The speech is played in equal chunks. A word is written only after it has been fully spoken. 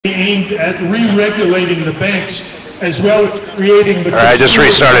aimed at re-regulating the banks as well as creating the I just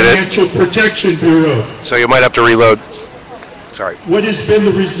restarted Financial Protection Bureau. So you might have to reload. Sorry. What has been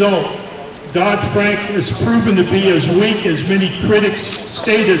the result? Dodd-Frank has proven to be as weak as many critics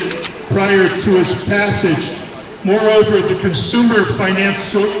stated prior to its passage. Moreover, the Consumer Finance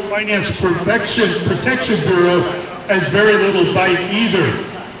Protection Bureau has very little bite either.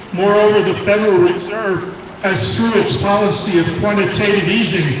 Moreover, the Federal Reserve has, through its policy of quantitative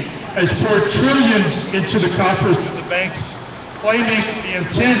easing, has poured trillions into the coffers of the banks, claiming the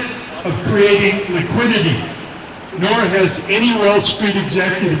intent of creating liquidity. Nor has any Wall Street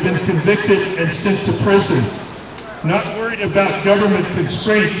executive been convicted and sent to prison. Not worried about government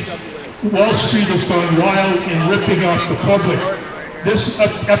constraints, Wall Street has gone wild in ripping off the public. This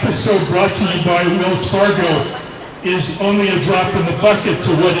episode brought to you by Wells Fargo is only a drop in the bucket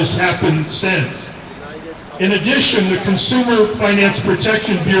to what has happened since. In addition, the Consumer Finance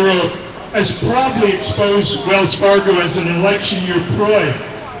Protection Bureau has probably exposed Wells Fargo as an election year ploy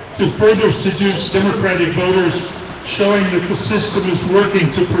to further seduce Democratic voters, showing that the system is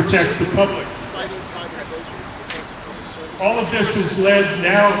working to protect the public. All of this has led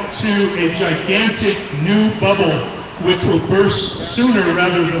now to a gigantic new bubble which will burst sooner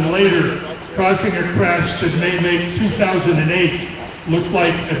rather than later, causing a crash that may make 2008 look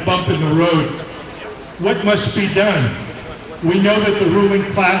like a bump in the road. What must be done? We know that the ruling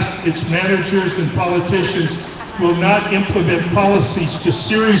class, its managers and politicians will not implement policies to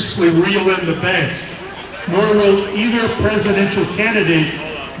seriously reel in the banks, nor will either presidential candidate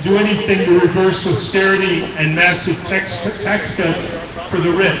do anything to reverse austerity and massive tax cuts for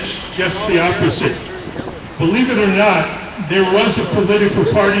the rich, just the opposite. Believe it or not, there was a political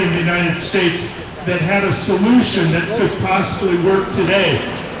party in the United States that had a solution that could possibly work today.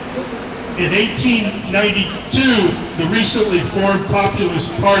 In 1892, the recently formed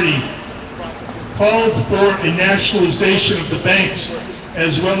Populist Party called for a nationalization of the banks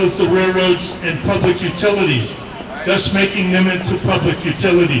as well as the railroads and public utilities, thus making them into public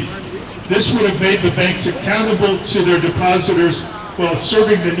utilities. This would have made the banks accountable to their depositors while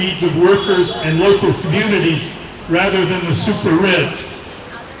serving the needs of workers and local communities rather than the super rich.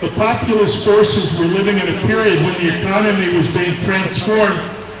 The populist forces were living in a period when the economy was being transformed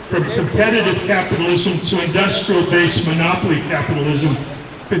from competitive capitalism to industrial-based monopoly capitalism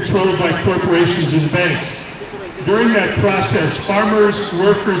controlled by corporations and banks. During that process, farmers,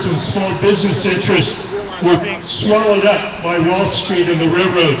 workers, and small business interests were being swallowed up by Wall Street and the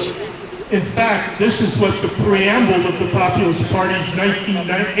railroads. In fact, this is what the preamble of the Populist Party's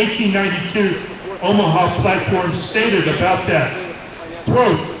 1892 Omaha platform stated about that.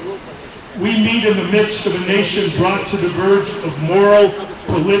 Quote, "We meet in the midst of a nation brought to the verge of moral,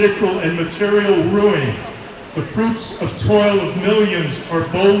 political, and material ruin. The fruits of toil of millions are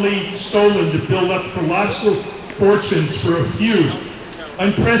boldly stolen to build up colossal fortunes for a few,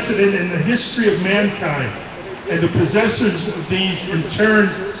 unprecedented in the history of mankind, and the possessors of these in turn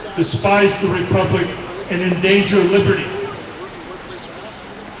despise the Republic and endanger liberty."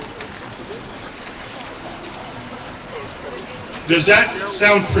 Does that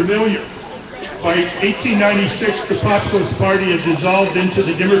sound familiar? By 1896, the Populist Party had dissolved into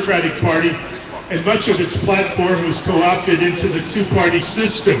the Democratic Party, and much of its platform was co-opted into the two-party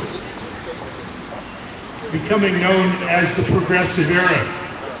system, becoming known as the Progressive Era.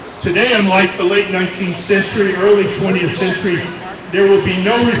 Today, unlike the late 19th century, early 20th century, there will be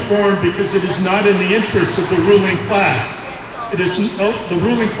no reform because it is not in the interests of the ruling class. The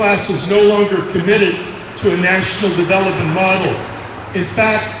ruling class is no longer committed to a national development model. In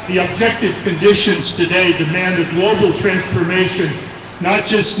fact, the objective conditions today demand a global transformation, not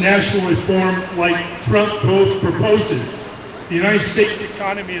just national reform like Trump proposes. The United States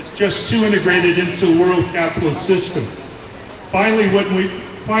economy is just too integrated into the world capitalist system. Finally, what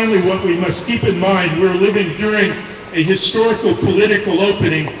we must keep in mind, we're living during a historical political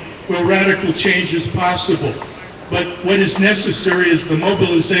opening where radical change is possible. But what is necessary is the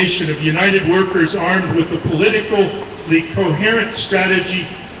mobilization of united workers armed with a politically coherent strategy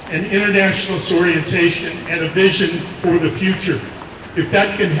and international orientation and a vision for the future. If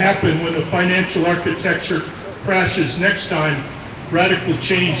that can happen when the financial architecture crashes next time, radical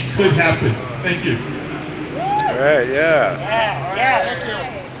change could happen. Thank you. All right, yeah.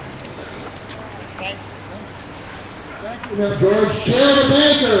 George, jail the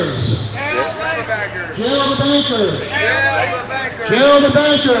bankers. Jail the bankers. Jail the bankers. Jail the bankers. Jail the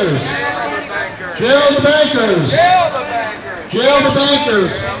bankers. Jail the bankers. Jail the bankers. Jail the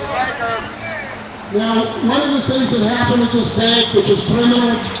bankers. Now, one of the things that happened at this bank, which is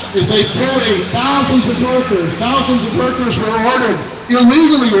criminal, is they bullied thousands of workers. Thousands of workers were ordered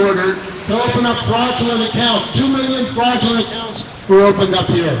illegally ordered to open up fraudulent accounts. 2 million fraudulent accounts were opened up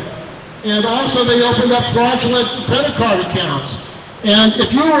here. And also they opened up fraudulent credit card accounts. And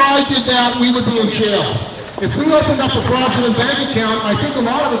if you or I did that, we would be in jail. If we opened up a fraudulent bank account, I think a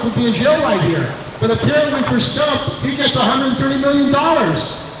lot of us would be in jail right here. But apparently for Stump, he gets $130 million,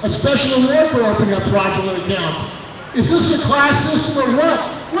 a special award for opening up fraudulent accounts. Is this a class system or what?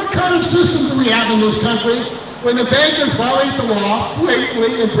 What kind of system do we have in this country when the bankers violate the law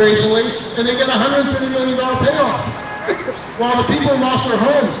blatantly and brazenly and they get a $130 million payoff? While the people lost their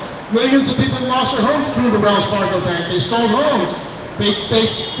homes, millions of people lost their homes through the Wells Fargo Bank. They stole homes.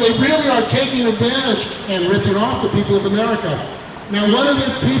 They really are taking advantage and ripping off the people of America. Now, one of the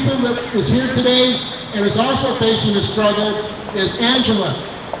people that is here today and is also facing a struggle is Angela.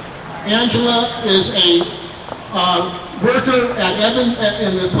 Angela is a worker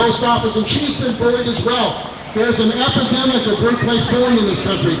in the post office, and she's been bullied as well. There's an epidemic of workplace bullying in this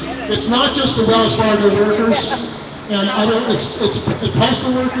country. It's not just the Wells Fargo workers and other, it's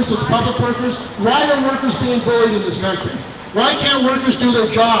postal workers, it's public workers. Why are workers being bullied in this country? Why can't workers do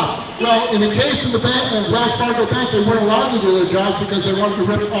their job? Well, in the case of the Wells Fargo Bank, they weren't allowed to do their jobs because they wanted to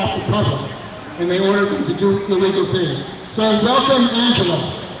rip off the public, and they ordered them to do illegal things. So welcome,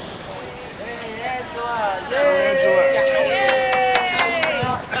 Angela.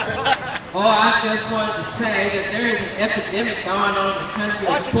 Oh, I just wanted to say that there is an epidemic going on in the country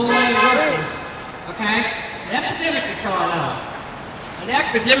of bullying workers. Okay? An epidemic is going on. An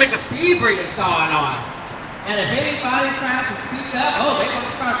epidemic of thievery is going on. And if anybody tries to speak up, oh, they want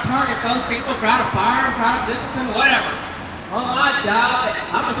to try to target those people, try to fire them, try to discipline, whatever. On my job,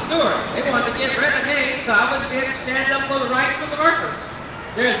 I'm a steward. They wanted to get rid of me, so I wouldn't be able to stand up for the rights of the workers.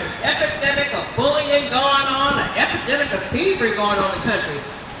 There's an epidemic of bullying going on, an epidemic of thievery going on in the country.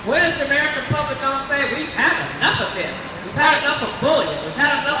 When is the American public going to say, we've had enough of this? We've had enough of bullying. We've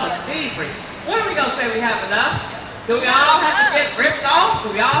had enough of thievery. When are we going to say we have enough? Do we all have to get ripped off? Do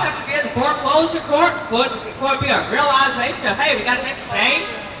we all have to get in foreclosure court before it be a realization of, hey, we got to make a change?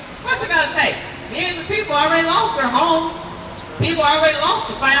 What's it going to take? Millions of people already lost their homes. People already lost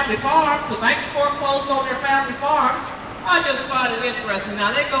the family farms. The banks foreclosed on their family farms. I just find it interesting.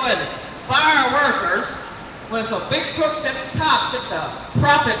 Now, they go in and fire workers when the big crooks at the top get the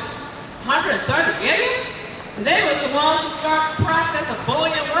profit $130 million. And they were the ones who started the process of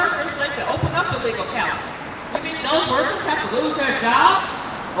bullying workers so they could open up illegal accounts. You mean those workers have to lose their jobs?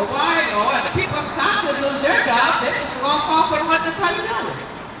 Or why? Or the people at the top that lose their jobs, they can walk off with $130 million.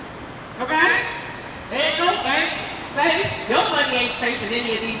 Okay? There ain't no bank safe. Your money ain't safe in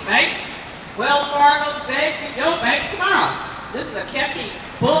any of these banks. Wells Fargo's bank, your bank tomorrow. This is a kept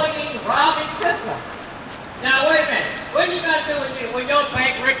bullying, robbing system. Now wait a minute. What are you gonna do when your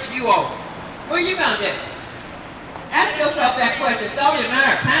bank rips you over? What are you gonna do? Ask yourself that question. It's only a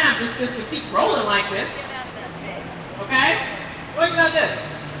matter of time this system keeps rolling like this. Okay? What are you gonna do?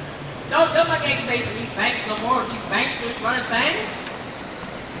 Nobody ain't safe in these banks no more. These banksters running things.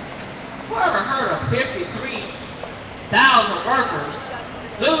 Whoever heard of 53,000 workers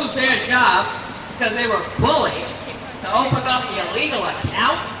lose their job because they were bullied to open up illegal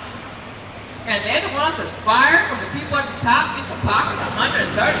accounts? And they're the ones that's fired when the people at the top get to pocket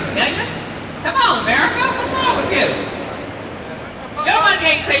 $130 million? Come on, America, what's wrong with you? Your money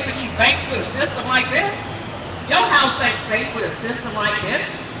ain't safe in these banks with a system like this. Your house ain't safe with a system like this.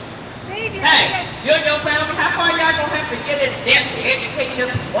 Hey, you and your family, how far y'all gonna have to get in debt to educate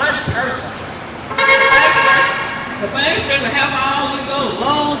just one person? The banks are gonna have all these little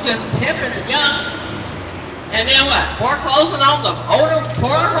loans just pimping the young. And then what? Foreclosing on the older,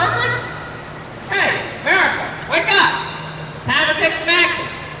 poorer workers? Hey, America, wake up. Time to take some action.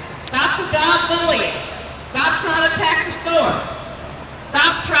 Stop the job bullying. Stop trying to attack the stores.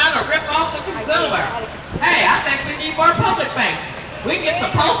 Stop trying to rip off the consumer. Hey, I think we need more public banks. We can get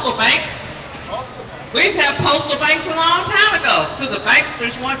some postal banks. We used to have postal banks a long time ago. So the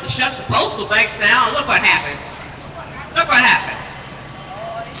banksters wanted to shut the postal banks down. Look what happened. Look what happened.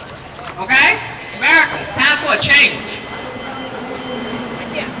 Okay? America, it's time for a change.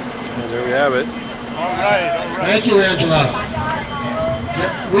 There we have it. All right. Thank you, Angela.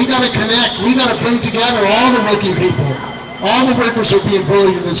 We got to connect. We got to bring together all the working people. All the workers are being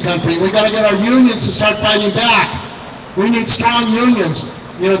bullied in this country. We got to get our unions to start fighting back. We need strong unions.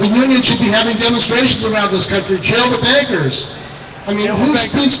 You know, the union should be having demonstrations around this country. Jail the bankers. I mean, who's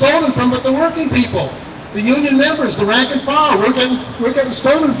being stolen from it? The working people. The union members, the rank and file. We're getting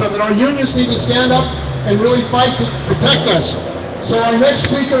stolen from it. Our unions need to stand up and really fight to protect us. So our next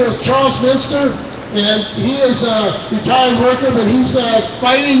speaker is Charles Minster, and he is a retired worker, but he's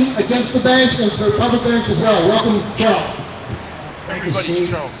fighting against the banks and for public banks as well. Welcome, Charles. Thank Everybody's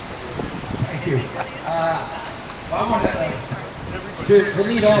Charles. Thank you. I want to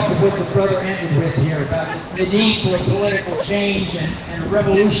lead off with what the brother ended with here about the need for a political change and a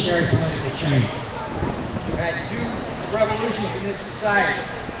revolutionary political change. We've had two revolutions in this society.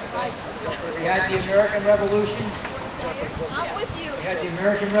 We had the American Revolution. We had the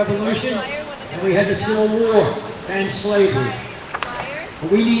American Revolution, and we had the Civil War and slavery.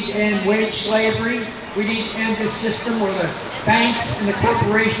 But we need to end wage slavery. We need to end this system where the banks and the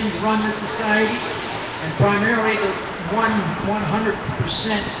corporations run the society, and primarily the 100%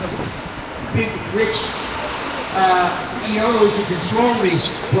 of big, rich CEOs who control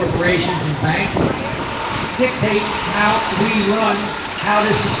these corporations and banks dictate how we run, how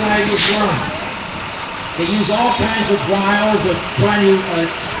this society is run. They use all kinds of wiles of trying to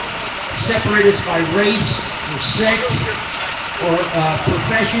separate us by race or sex or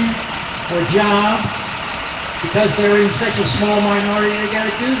profession or job. Because they're in such a small minority, they got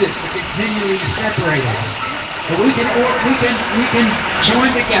to do this to continually separate us. But we can join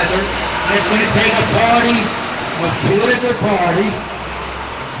together, and it's going to take a party, a political party.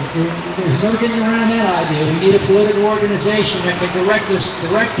 There's no getting around that idea. We need a political organization that can direct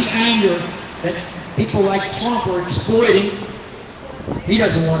the anger that people like Trump are exploiting. He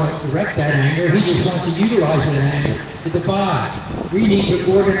doesn't want to direct that anger. He just wants to utilize that anger to divide. We need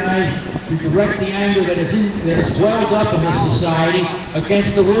to organize to direct the anger that is welled up in this society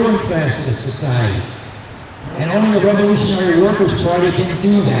against the ruling class of this society. And only the Revolutionary Workers' Party can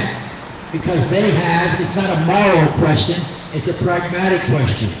do that, because they have, it's not a moral question, it's a pragmatic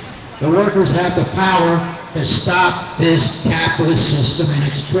question. The workers have the power to stop this capitalist system in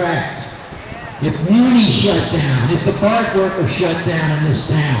its tracks. If Muni shut down, if the bark workers shut down in this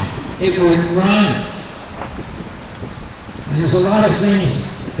town, it wouldn't run. And there's a lot of things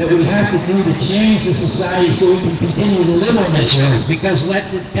that we have to do to change the society so we can continue to live on this earth, because let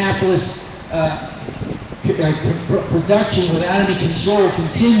this capitalist production without any control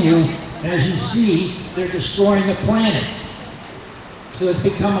continue, and as you see, they're destroying the planet. So it's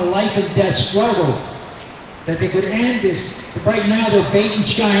become a life and death struggle that they could end this. Right now they're baiting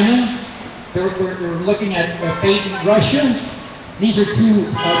China. We're looking at baiting Russia. These are two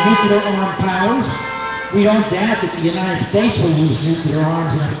nuclear-armed powers. We don't doubt that the United States will use nuclear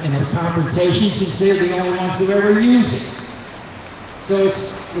arms in a confrontation, since they're the only ones who ever use it. So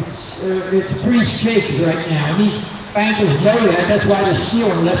it's pretty shaky right now. And these bankers know that. That's why they're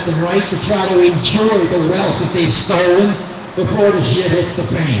stealing left and right, to try to enjoy the wealth that they've stolen before the shit hits the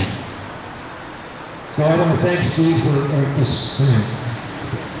fan. So I want to thank Steve for this.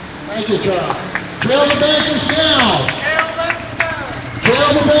 Thank you, Charles. Trail the bankers down. Trail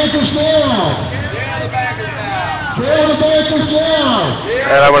the bankers down. Trail the bankers down.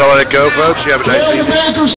 And I'm going to let it go, folks. You have a nice evening.